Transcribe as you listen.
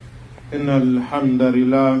إن الحمد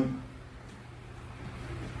لله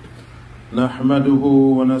نحمده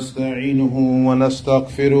ونستعينه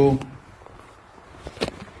ونستغفره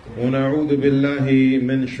ونعوذ بالله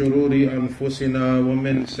من شرور أنفسنا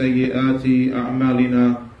ومن سيئات أعمالنا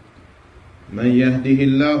من يهده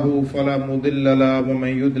الله فلا مضل له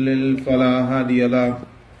ومن يضلل فلا هادي له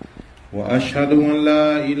وأشهد أن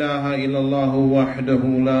لا إله إلا الله وحده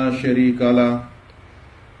لا شريك له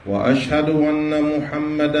وأشهد أن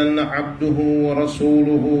محمدا عبده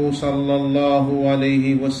ورسوله صلى الله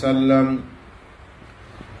عليه وسلم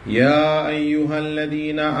يا أيها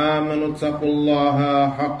الذين آمنوا اتقوا الله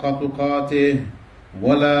حق تقاته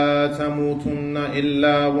ولا تموتن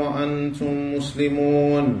إلا وأنتم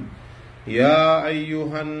مسلمون يا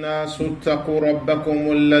أيها الناس اتقوا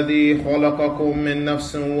ربكم الذي خلقكم من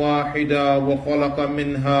نفس واحدة وخلق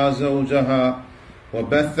منها زوجها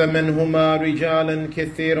وبث منهما رجالا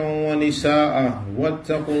كثيرا ونساء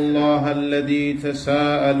واتقوا الله الذي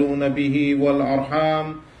تساءلون به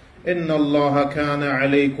والأرحام إن الله كان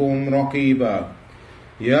عليكم رقيبا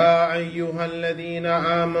يا أيها الذين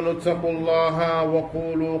آمنوا اتقوا الله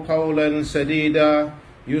وقولوا قولا سديدا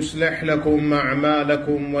يصلح لكم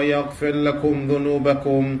أعمالكم ويغفر لكم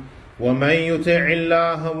ذنوبكم ومن يطع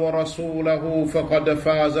الله ورسوله فقد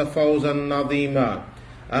فاز فوزا عظيما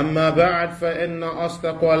أما بعد فإن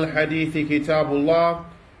أصدق الحديث كتاب الله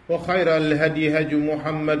وخير الهدي هدي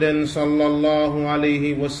محمد صلى الله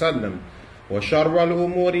عليه وسلم وشر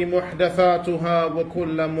الأمور محدثاتها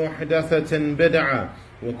وكل محدثة بدعة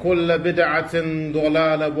وكل بدعة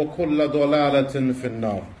ضلالة وكل ضلالة في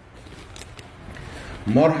النار.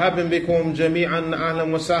 مرحبا بكم جميعا أهلا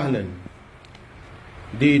وسهلا.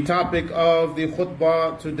 The topic of the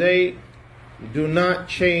khutbah today: do not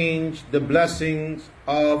change the blessings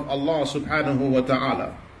of Allah subhanahu wa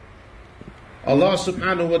ta'ala. Allah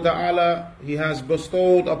subhanahu wa ta'ala, He has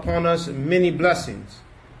bestowed upon us many blessings.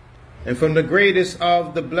 And from the greatest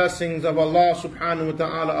of the blessings of Allah subhanahu wa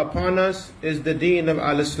ta'ala upon us is the deen of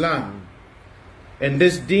al-Islam. And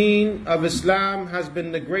this deen of Islam has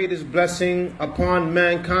been the greatest blessing upon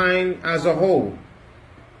mankind as a whole.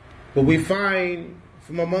 But we find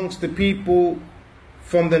from amongst the people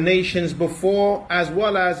from the nations before as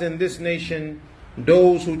well as in this nation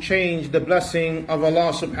those who change the blessing of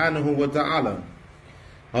Allah subhanahu wa ta'ala.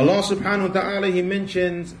 Allah subhanahu wa ta'ala, He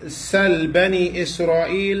mentions Sal Bani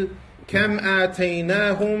Israel Kam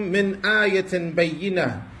ataynahum min ayatin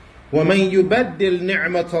bayyinah وَمَنْ يُبَدِّلْ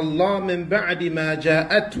نِعْمَةَ اللَّهِ مِنْ بَعْدِ مَا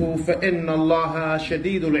جَاءَتْهُ فَإِنَّ اللَّهَ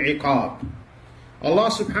شَدِيدُ الْعِقَابِ. Allah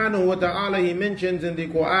subhanahu wa ta'ala, He mentions in the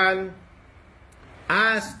Quran,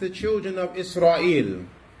 ask the children of Israel,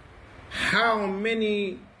 how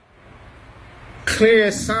many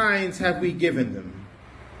clear signs have we given them?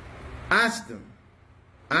 Ask them.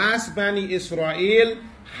 Ask Bani Israel,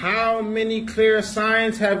 how many clear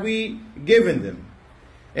signs have we given them?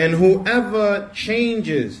 And whoever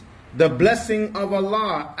changes the blessing of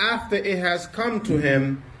Allah after it has come to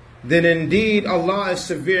him, then indeed Allah is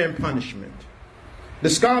severe in punishment. The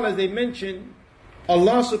scholars, they mention,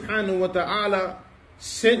 Allah subhanahu wa ta'ala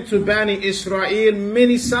sent to Bani Israel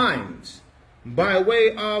many signs by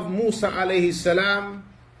way of Musa alayhi salam,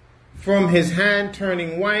 from his hand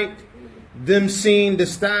turning white, them seeing the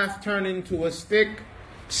staff turn into a stick,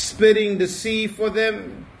 splitting the sea for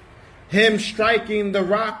them, him striking the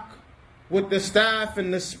rock with the staff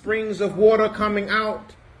and the springs of water coming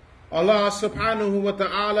out, Allah subhanahu wa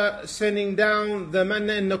ta'ala sending down the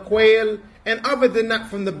manna and the quail, and other than that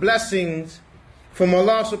from the blessings from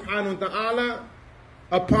Allah subhanahu wa ta'ala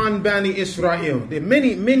upon Bani Israel. There are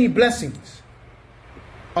many, many blessings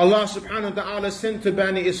Allah subhanahu wa ta'ala sent to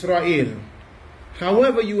Bani Israel.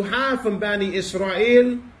 However, you have from Bani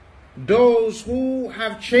Israel those who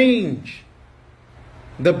have changed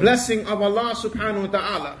the blessing of Allah subhanahu wa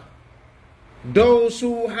ta'ala, those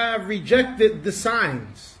who have rejected the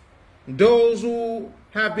signs, those who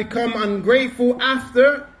have become ungrateful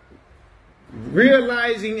after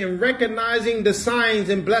realizing and recognizing the signs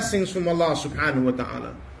and blessings from Allah subhanahu wa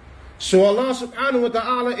ta'ala. So Allah subhanahu wa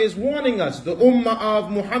ta'ala is warning us, the ummah of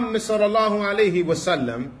Muhammad sallallahu alayhi wa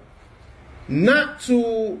sallam, not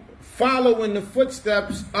to follow in the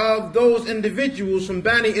footsteps of those individuals from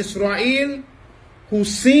Bani Israel who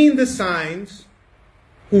seen the signs,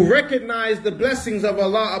 who recognize the blessings of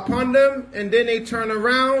Allah upon them, and then they turn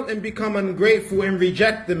around and become ungrateful and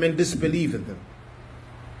reject them and disbelieve in them.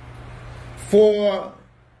 For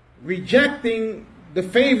rejecting the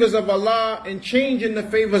favors of Allah and changing the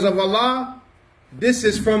favors of Allah, this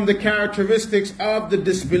is from the characteristics of the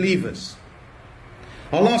disbelievers.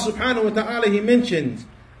 Allah subhanahu wa ta'ala, He mentions,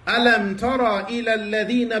 أَلَمْ تَرَى إِلَى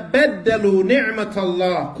الَّذِينَ بَدَّلُوا نِعْمَةَ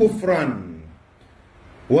اللَّهِ كُفْرًا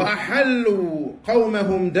وَأَحَلُّوا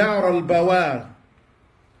قَوْمَهُمْ دَارَ الْبَوَارِ.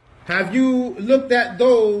 Have you looked at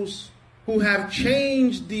those who have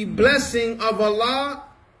changed the blessing of Allah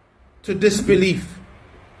to disbelief,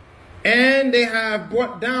 and they have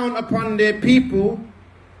brought down upon their people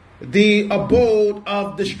the abode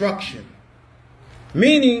of destruction?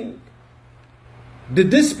 Meaning, the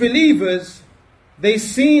disbelievers, they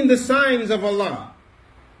seen the signs of Allah.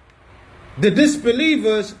 The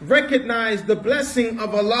disbelievers recognize the blessing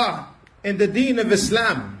of Allah in the deen of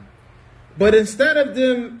Islam. But instead of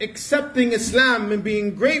them accepting Islam and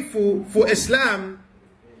being grateful for Islam,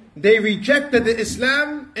 they rejected the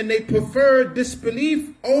Islam and they preferred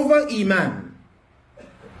disbelief over Iman.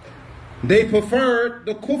 They preferred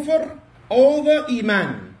the kufr over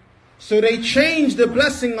Iman. So they changed the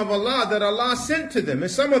blessing of Allah that Allah sent to them.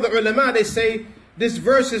 And some of the ulama, they say this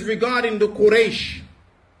verse is regarding the Quraysh,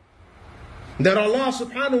 that Allah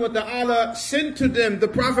subhanahu wa ta'ala sent to them the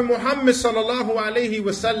Prophet Muhammad sallallahu alayhi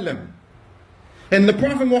wasallam. And the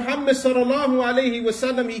Prophet Muhammad sallallahu alayhi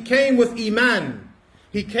wasallam, he came with Iman.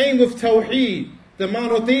 He came with Tawheed, the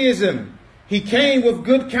monotheism. He came with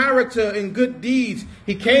good character and good deeds.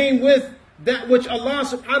 He came with that which Allah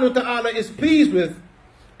subhanahu wa ta'ala is pleased with.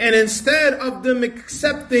 And instead of them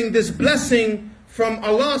accepting this blessing from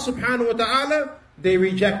Allah subhanahu wa ta'ala, they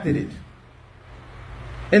rejected it.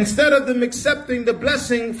 Instead of them accepting the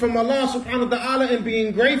blessing from Allah subhanahu wa ta'ala and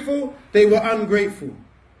being grateful, they were ungrateful.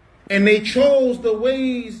 And they chose the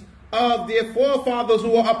ways of their forefathers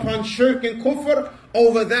who were upon shirk and kufr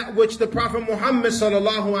over that which the Prophet Muhammad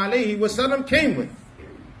sallallahu alayhi wasallam came with.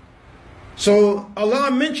 So Allah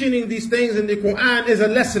mentioning these things in the Quran is a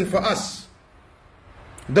lesson for us.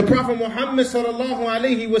 The Prophet Muhammad sallallahu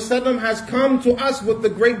alayhi wasallam has come to us with the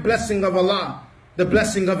great blessing of Allah, the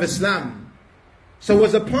blessing of Islam. So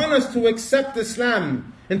it's upon us to accept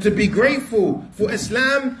Islam and to be grateful for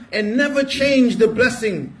Islam and never change the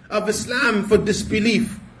blessing of Islam for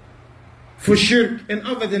disbelief, for shirk and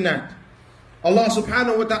other than that. Allah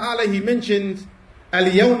subhanahu wa ta'ala, He mentioned,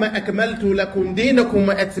 الْيَوْمَ أَكْمَلْتُ لَكُمْ دِينَكُمْ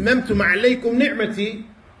وَأَتْمَمْتُ عَلَيْكُمْ نِعْمَتِي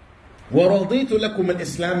وَرَضِيتُ لَكُمُ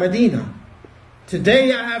الْإِسْلَامَ دِينًا.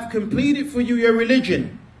 Today I have completed for you your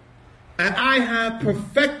religion, and I have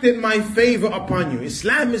perfected my favor upon you.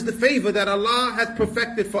 Islam is the favor that Allah has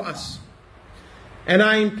perfected for us. And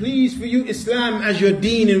I am pleased for you Islam as your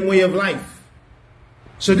deen and way of life.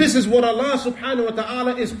 So this is what Allah subhanahu wa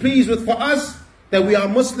ta'ala is pleased with for us, that we are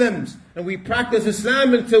Muslims and we practice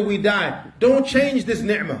Islam until we die. Don't change this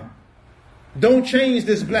ni'mah. Don't change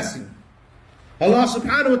this blessing. Allah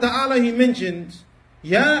subhanahu wa ta'ala, He mentioned,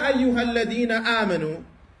 يَا أَيُّهَا الَّذِينَ آمَنُوا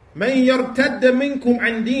مَنْ يَرْتَدَّ مِنْكُمْ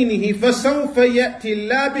عَنْ دِينِهِ فَسَوْفَ يَأْتِي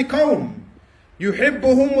اللَّهُ بِقَوْمٍ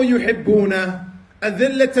يُحِبُّهُمْ وَيُحِبُّونَهُ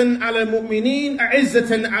أذلة على المؤمنين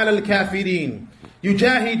أعزة على الكافرين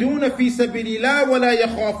يجاهدون في سبيل الله ولا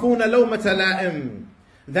يخافون لومة لائم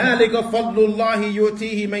ذلك فضل الله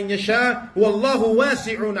يؤتيه من يشاء والله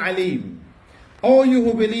واسع عليم. All you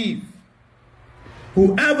who believe,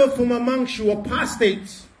 whoever from amongst you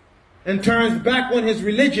apostates and turns back on his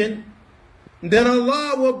religion, then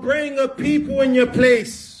Allah will bring a people in your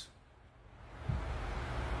place.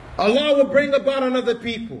 Allah will bring about another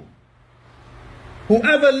people.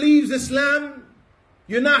 Whoever leaves Islam,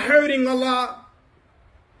 you're not hurting Allah,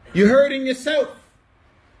 you're hurting yourself.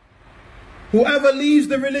 Whoever leaves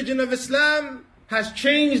the religion of Islam has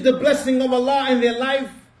changed the blessing of Allah in their life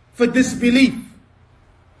for disbelief.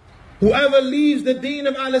 Whoever leaves the deen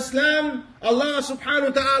of Al-Islam, Allah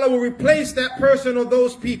subhanahu wa ta'ala will replace that person or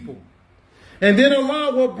those people. And then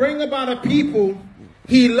Allah will bring about a people,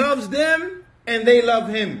 He loves them and they love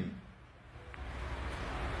Him.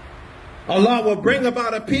 Allah will bring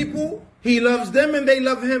about a people, He loves them and they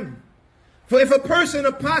love Him. For if a person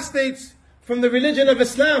apostates from the religion of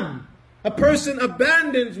Islam, a person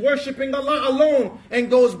abandons worshipping Allah alone and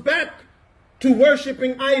goes back to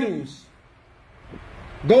worshipping idols,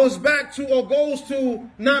 goes to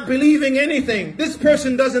not believing anything, this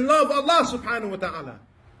person doesn't love Allah subhanahu wa ta'ala.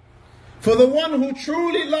 For the one who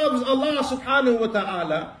truly loves Allah subhanahu wa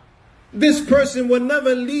ta'ala, this person will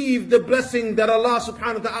never leave the blessing that Allah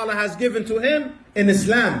subhanahu wa ta'ala has given to him in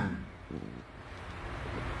Islam.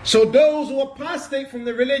 So those who apostate from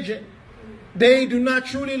the religion, they do not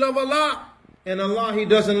truly love Allah, and Allah, He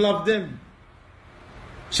doesn't love them.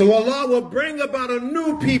 So Allah will bring about a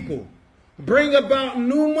new people, bring about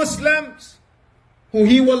new Muslims, who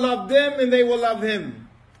He will love them and they will love Him.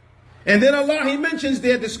 And then Allah, He mentions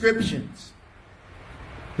their descriptions.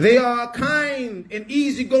 They are kind and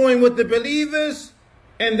easygoing with the believers,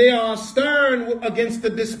 and they are stern against the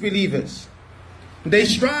disbelievers. They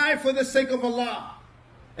strive for the sake of Allah,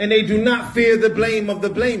 and they do not fear the blame of the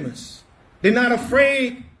blamers. They're not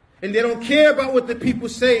afraid, and they don't care about what the people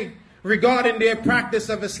say regarding their practice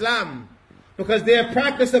of Islam, because their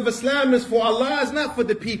practice of Islam is for Allah, is not for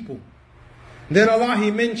the people. Then Allah,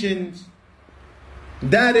 He mentions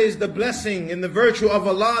that is the blessing and the virtue of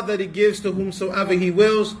Allah that He gives to whomsoever He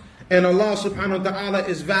wills, and Allah subhanahu wa ta'ala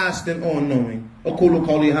is vast and all-knowing. أقول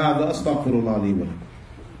قولي هذا أستغفر الله لي ولكم.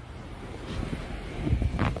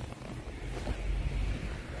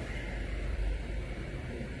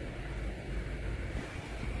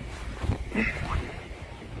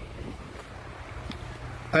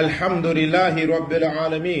 الحمد لله رب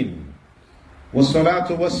العالمين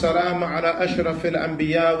والصلاة والسلام على أشرف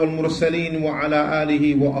الأنبياء والمرسلين وعلى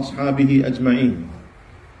آله وأصحابه أجمعين.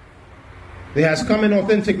 There has come an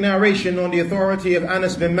authentic narration on the authority of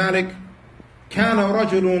Anas bin Malik. كان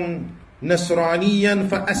رجل نصرانيا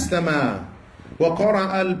فأسلم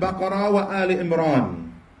وقرأ البقرة وآل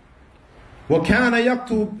إمران وكان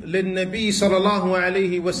يكتب للنبي صلى الله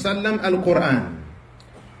عليه وسلم القرآن.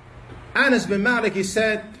 Anas bin Malik, he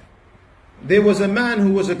said, there was a man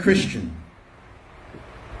who was a Christian,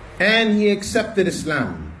 and he accepted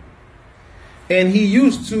Islam, and he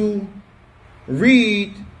used to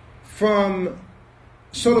read from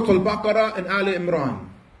Surah Al-Baqarah and Ali Imran,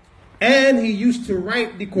 and he used to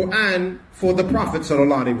write the Quran for the Prophet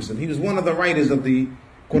sallallahu alaihi wasallam. He was one of the writers of the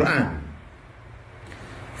Quran.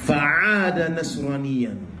 فَعَادَ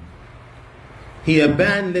نَصْرَانِيًّا. He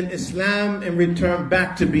abandoned Islam and returned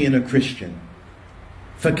back to being a Christian.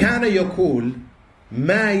 فَكَانَ يَقُولُ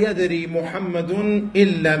مَا يَدْرِي مُحَمَّدٌ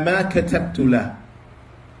إِلَّا مَا كَتَبْتُ لَهُ.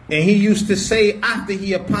 And he used to say, after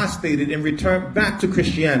he apostated and returned back to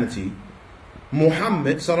Christianity,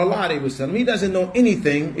 Muhammad sallallahu alaihi wasallam, he doesn't know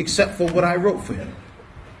anything except for what I wrote for him.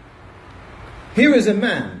 Here is a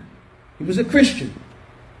man, he was a Christian,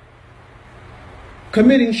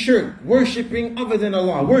 committing shirk, worshipping other than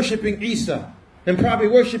Allah, worshipping Isa, and probably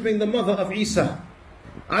worshipping the mother of Isa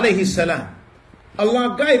alayhi salam.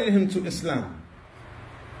 Allah guided him to Islam.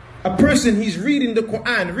 A person, he's reading the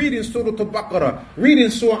Quran, reading Surah Al-Baqarah, reading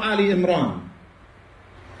Surah Ali Imran,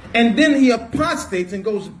 and then he apostates and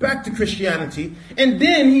goes back to Christianity, and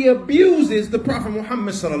then he abuses the Prophet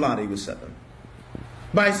Muhammad sallallahu alaihi wasallam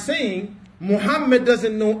by saying Muhammad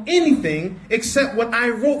doesn't know anything except what I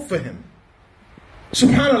wrote for him.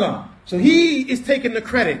 Subhanallah. So he is taking the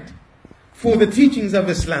credit for the teachings of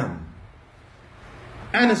Islam.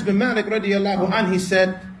 Anas bin Malik radiallahu anhu, he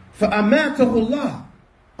said, فَأَمَاتَهُ اللَّهُ.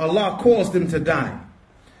 Allah caused him to die.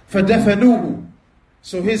 فَدَفَنُوهُ.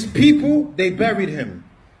 So his people, they buried him.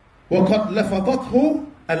 وَقَدْ لَفَضَتْهُ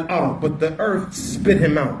الْأَرْض. But the earth spit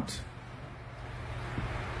him out.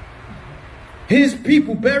 His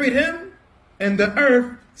people buried him, and the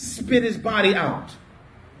earth spit his body out.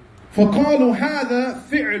 فَقَالُوا هَذَا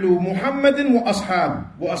فِعْلُ مُحَمَّدٍ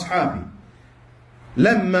وَأَصْحَابِهِ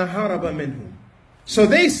لَمَّا هَرَبَ مِنْهُمْ. So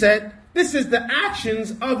they said, this is the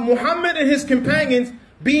actions of Muhammad and his companions,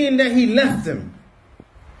 being that he left them.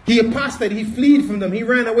 He apostated, he fled from them, he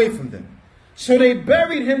ran away from them. So they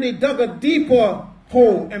buried him, they dug a deeper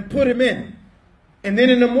hole and put him in. And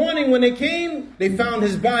then in the morning when they came, they found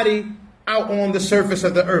his body out on the surface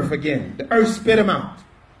of the earth again. The earth spit him out.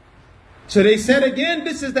 So they said again,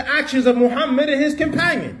 this is the actions of Muhammad and his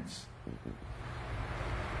companions.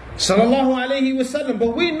 Sallallahu alayhi wasallam.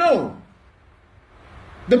 But we know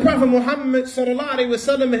the Prophet Muhammad sallallahu alayhi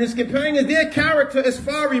wasallam and his companions, their character is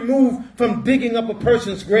far removed from digging up a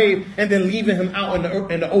person's grave and then leaving him out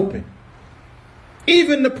in the open.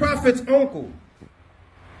 Even the Prophet's uncle,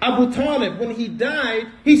 Abu Talib, when he died,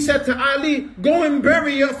 he said to Ali, go and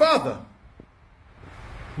bury your father.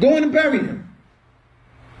 Go and bury him.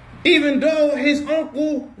 Even though his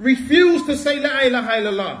uncle refused to say La ilaha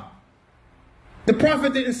illallah. The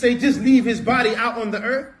Prophet didn't say just leave his body out on the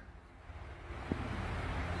earth.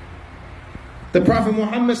 The Prophet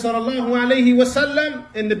Muhammad sallallahu alayhi wasallam,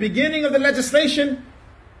 in the beginning of the legislation,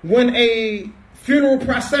 when a funeral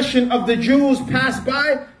procession of the Jews passed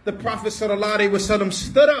by, the Prophet sallallahu alayhi wasallam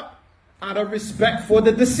stood up out of respect for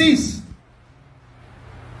the deceased.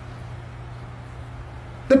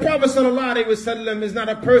 The Prophet sallallahu alayhi wasallam is not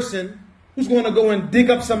a person who's going to go and dig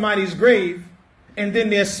up somebody's grave and then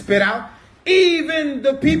they're spit out. Even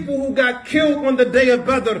the people who got killed on the day of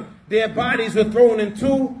Badr, their bodies were thrown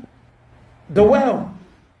into the well.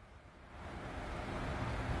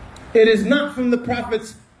 It is not from the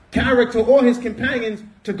Prophet's character or his companions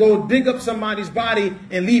to go dig up somebody's body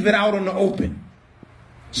and leave it out on the open.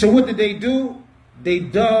 So what did they do? They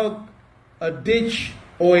dug a ditch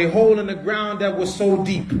or a hole in the ground that was so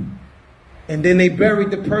deep. And then they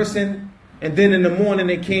buried the person, and then in the morning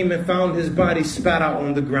they came and found his body spat out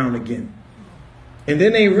on the ground again. And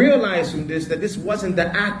then they realized from this that this wasn't the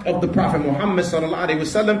act of the Prophet Muhammad sallallahu alaihi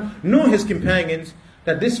wasallam nor his companions,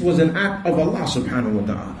 that this was an act of Allah subhanahu wa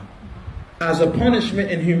ta'ala, as a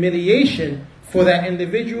punishment and humiliation for that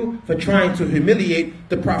individual for trying to humiliate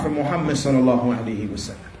the Prophet Muhammad sallallahu alaihi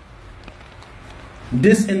wasallam.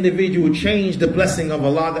 This individual changed the blessing of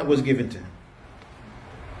Allah that was given to him.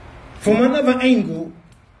 From another angle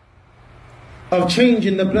of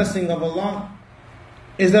changing the blessing of Allah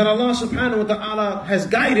is that Allah subhanahu wa ta'ala has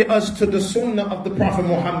guided us to the sunnah of the Prophet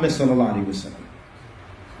Muhammad sallallahu alaihi wasallam.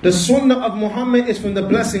 The sunnah of Muhammad is from the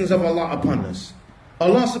blessings of Allah upon us.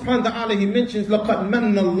 Allah subhanahu wa ta'ala, He mentions, لَقَدْ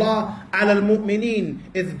مَنَّ اللَّهُ عَلَى الْمُؤْمِنِينَ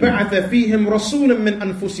إِذْ بَعَثَ فِيهِمْ رَسُولًا مِّنْ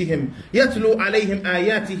أَنفُسِهِمْ يَتْلُو عَلَيْهِمْ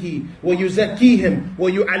آيَاتِهِ وَيُزَكِّيهِمْ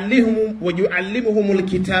وَيُعَلِّمُهُمُ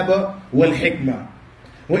الْكِتَابَ وَالْحِكْمَةَ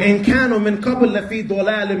وَإِنْ كَانُوا مِنْ قَبْلِ لَفِي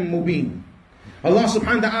ضَلَالٍ مُبِينٍ. Allah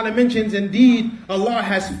subhanahu wa ta'ala mentions, indeed, Allah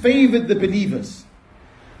has favored the believers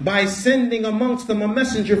by sending amongst them a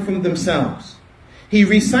messenger from themselves. He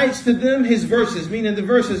recites to them His verses, meaning the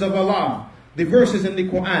verses of Allah, the verses in the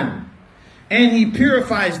Quran. And He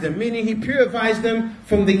purifies them, meaning He purifies them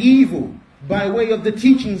from the evil by way of the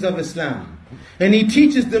teachings of Islam. And He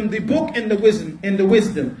teaches them the book and the wisdom.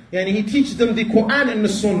 And He teaches them the Quran and the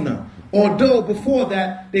Sunnah. Although before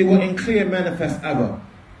that, they were in clear manifest error.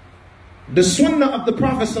 The Sunnah of the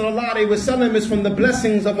Prophet ﷺ is from the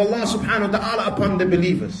blessings of Allah subhanahu wa ta'ala upon the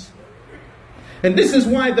believers. And this is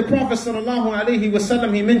why the Prophet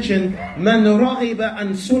ﷺ, he mentioned, مَنْ رَغِبَ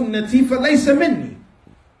عَنْ سُنَّتِي فَلَيْسَ مِنِّي.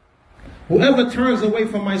 Whoever turns away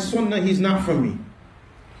from my sunnah, he's not from me.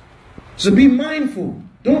 So be mindful.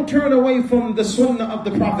 Don't turn away from the sunnah of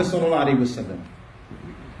the Prophet ﷺ.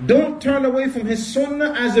 Don't turn away from his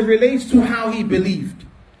sunnah as it relates to how he believed.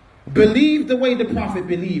 Believe the way the Prophet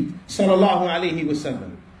believed, sallallahu alaihi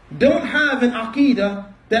wasallam. Don't have an aqidah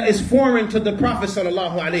that is foreign to the Prophet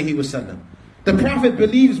sallallahu alaihi wasallam. The Prophet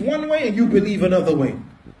believes one way and you believe another way.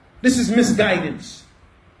 This is misguidance.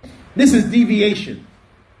 This is deviation.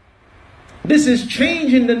 This is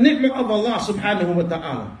changing the ni'mah of Allah subhanahu wa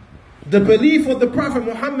ta'ala. The belief of the Prophet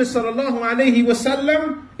Muhammad sallallahu alaihi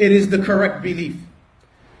wasallam, it is the correct belief.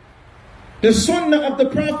 The sunnah of the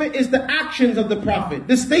Prophet is the actions of the Prophet,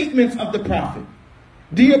 the statements of the Prophet,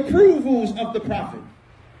 the approvals of the Prophet,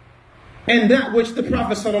 and that which the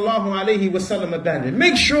Prophet sallallahu alaihi wasallam abandoned.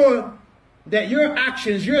 Make sure that your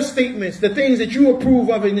actions, your statements, the things that you approve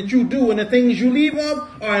of and that you do and the things you leave of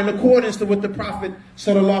are in accordance to what the Prophet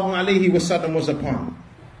sallallahu alaihi wasallam was upon.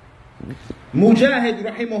 Mujahid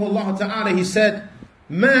rahimahullah ta'ala, he said,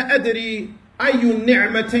 ما أدري أي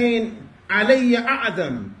النعمتين علي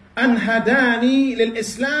أعظم أن هداني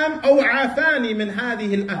للإسلام أو عافاني من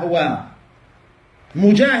هذه الأهواء.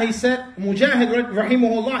 Mujahid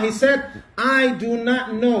rahimahullah, he said, I do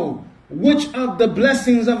not know which of the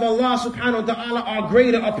blessings of Allah subhanahu wa ta'ala are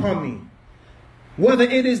greater upon me. Whether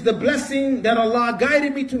it is the blessing that Allah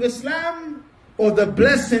guided me to Islam or the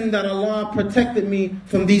blessing that Allah protected me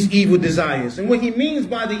from these evil desires. And what he means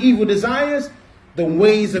by the evil desires, the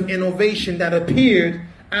ways of innovation that appeared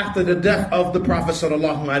after the death of the Prophet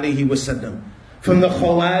sallallahu alaihi wasallam, from the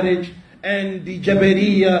Khawarij and the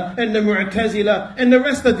Jabariyah and the Mu'tazila and the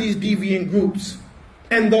rest of these deviant groups,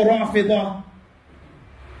 and the Rafidah,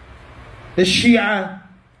 the Shia,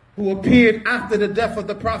 who appeared after the death of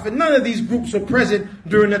the Prophet. None of these groups were present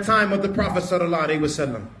during the time of the Prophet sallallahu alaihi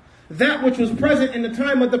wasallam. That which was present in the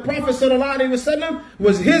time of the Prophet sallallahu alaihi wasallam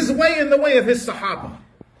was his way and the way of his Sahaba.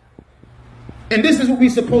 And this is what we're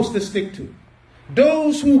supposed to stick to.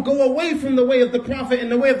 Those who go away from the way of the Prophet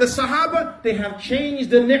and the way of the Sahaba, they have changed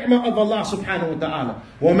the ni'mah of Allah subhanahu wa ta'ala.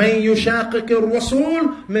 وَمَنْ يُشَاقِقِ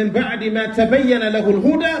الرَّسُولِ مِنْ بَعْدِ مَا تَبَيَّنَ لَهُ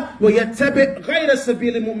الْهُدَى وَيَتَّبِعْ غَيْرَ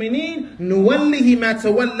سَبِيلِ الْمُؤْمِنِينَ نُوَلِّهِ مَا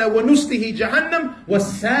تَوَلَّى وَنُسْلِهِ جَهَنَّمَ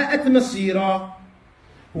وَسَاءَتْ مَصِيرًا.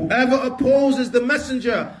 Whoever opposes the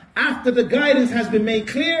messenger after the guidance has been made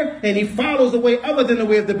clear and he follows the way other than the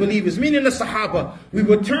way of the believers, meaning the Sahaba, we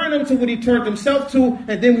will turn him to what he turned himself to,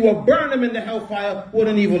 and then we will burn him in the hellfire with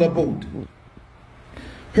an evil abode.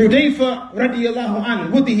 Hudayfa radiyallahu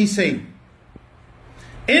anhu, what did he say?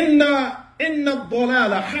 Inna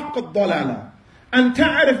ad-dalala haqq ad-dalala an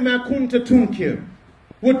ta'arif ma kunta tunkir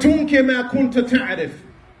wa tunkir ma kunta ta'arif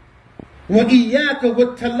wa iyyaka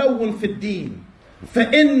wa talawun fi ad-din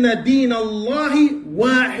فَإِنَّ دِينَ اللَّهِ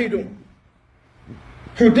وَاحِدٌ.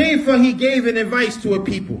 Hudayfa, he gave an advice to a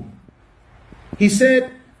people. He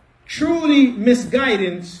said, truly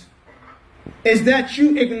misguidance is that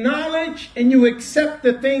you acknowledge and you accept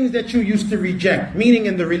the things that you used to reject, meaning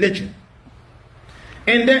in the religion.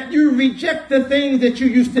 And that you reject the things that you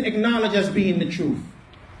used to acknowledge as being the truth.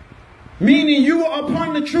 Meaning you were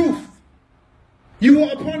upon the truth. You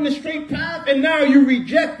were upon the straight path, and now you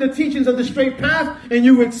reject the teachings of the straight path, and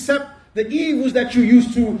you accept the evils that you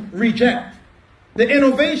used to reject. The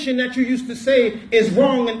innovation that you used to say is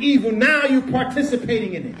wrong and evil, now you're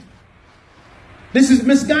participating in it. This is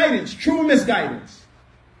misguidance, true misguidance.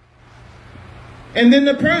 And then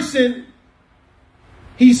the person,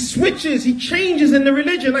 he switches, he changes in the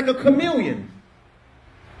religion like a chameleon.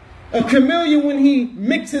 A chameleon, when he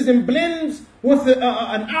mixes and blends with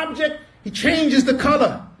an object, he changes the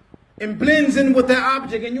color and blends in with that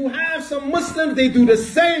object. And you have some Muslims, they do the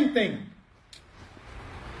same thing.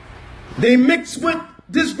 They mix with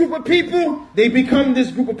this group of people, they become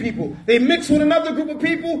this group of people. They mix with another group of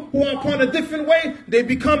people who are upon a different way, they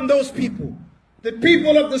become those people. The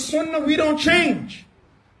people of the Sunnah, we don't change.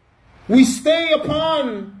 We stay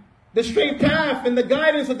upon the straight path and the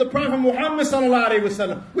guidance of the Prophet Muhammad sallallahu alaihi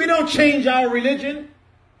wasallam. We don't change our religion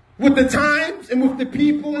with the times and with the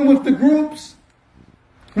people and with the groups.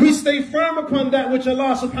 We stay firm upon that which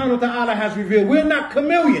Allah subhanahu wa ta'ala has revealed. We're not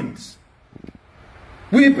chameleons.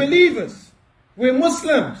 We're believers. We're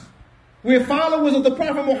Muslims. We're followers of the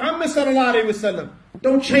Prophet Muhammad sallallahu alaihi wasallam.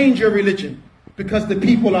 Don't change your religion because the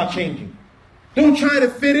people are changing. Don't try to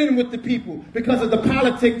fit in with the people because of the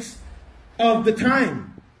politics of the time.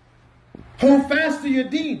 Hold fast to your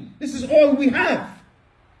deen. This is all we have.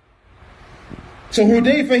 So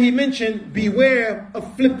Hudayfa, he mentioned, beware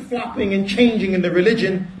of flip-flopping and changing in the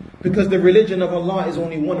religion, because the religion of Allah is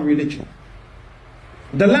only one religion.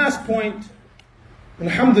 The last point,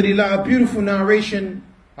 alhamdulillah, a beautiful narration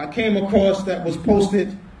I came across that was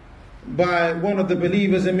posted by one of the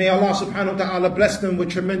believers, and may Allah subhanahu wa ta'ala bless them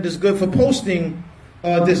with tremendous good for posting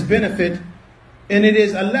this benefit. And it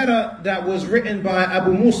is a letter that was written by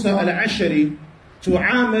Abu Musa al-Ashari to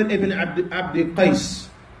Amir ibn Abd Qais.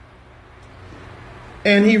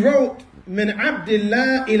 And he wrote, من عبد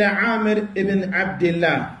الله إلى عامر ابن عبد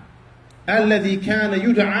الله الذي كان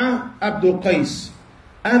يدعى عبد قيس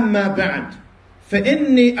أما بعد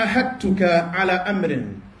فإني أحدتك على أمر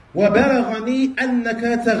وبلغني أنك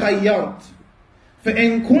تغيرت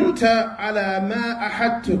فإن كنت على ما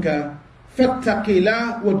أحدتك فاتق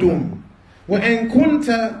الله ودم وإن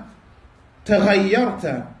كنت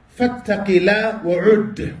تغيرت فاتق الله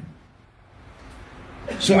وعد.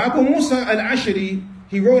 So Abu Musa al-Ashari,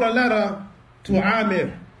 he wrote a letter to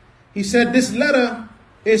Amir. He said this letter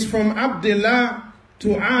is from Abdullah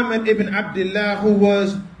to Amir ibn Abdullah, who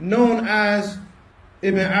was known as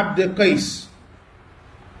Ibn Abd Qais.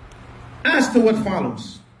 As to what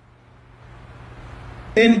follows.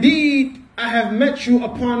 Indeed, I have met you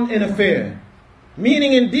upon an affair.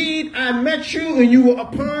 Meaning, indeed, I met you and you were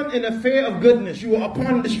upon an affair of goodness. You were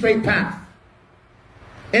upon the straight path.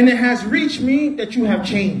 And it has reached me that you have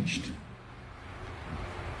changed.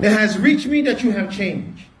 It has reached me that you have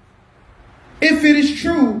changed. If it is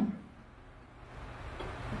true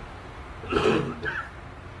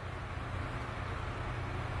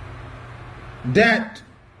that,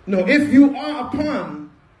 no, if you are upon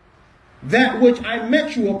that which I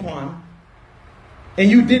met you upon, and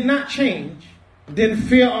you did not change, then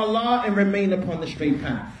fear Allah and remain upon the straight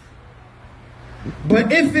path.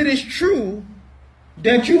 But if it is true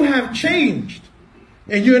that you have changed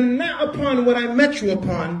and you're not upon what I met you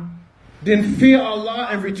upon, then fear Allah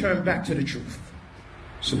and return back to the truth.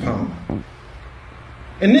 SubhanAllah.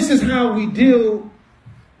 And this is how we deal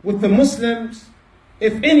with the Muslims.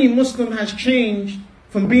 If any Muslim has changed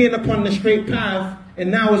from being upon the straight path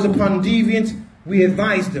and now is upon deviance, we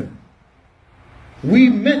advise them. We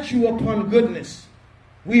met you upon goodness.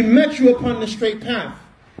 We met you upon the straight path.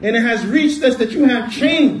 And it has reached us that you have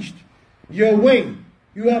changed your way.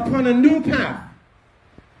 You are upon a new path.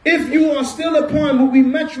 If you are still upon what we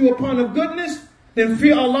met you upon of goodness, then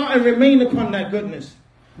fear Allah and remain upon that goodness.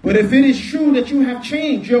 But if it is true that you have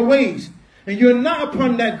changed your ways and you're not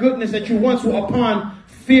upon that goodness that you once were upon,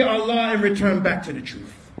 fear Allah and return back to the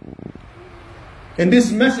truth. And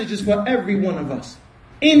this message is for every one of us.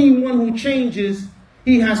 Anyone who changes,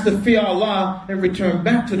 he has to fear Allah and return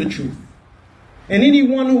back to the truth. And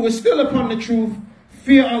anyone who is still upon the truth,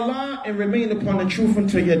 fear Allah and remain upon the truth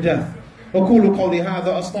until your death. أقول قولي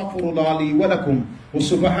هذا أستغفر الله لي ولكم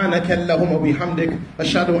وسبحانك اللهم وبحمدك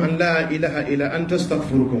أشهد أن لا إله إلا أنت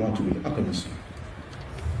أستغفرك وأتوب إليك.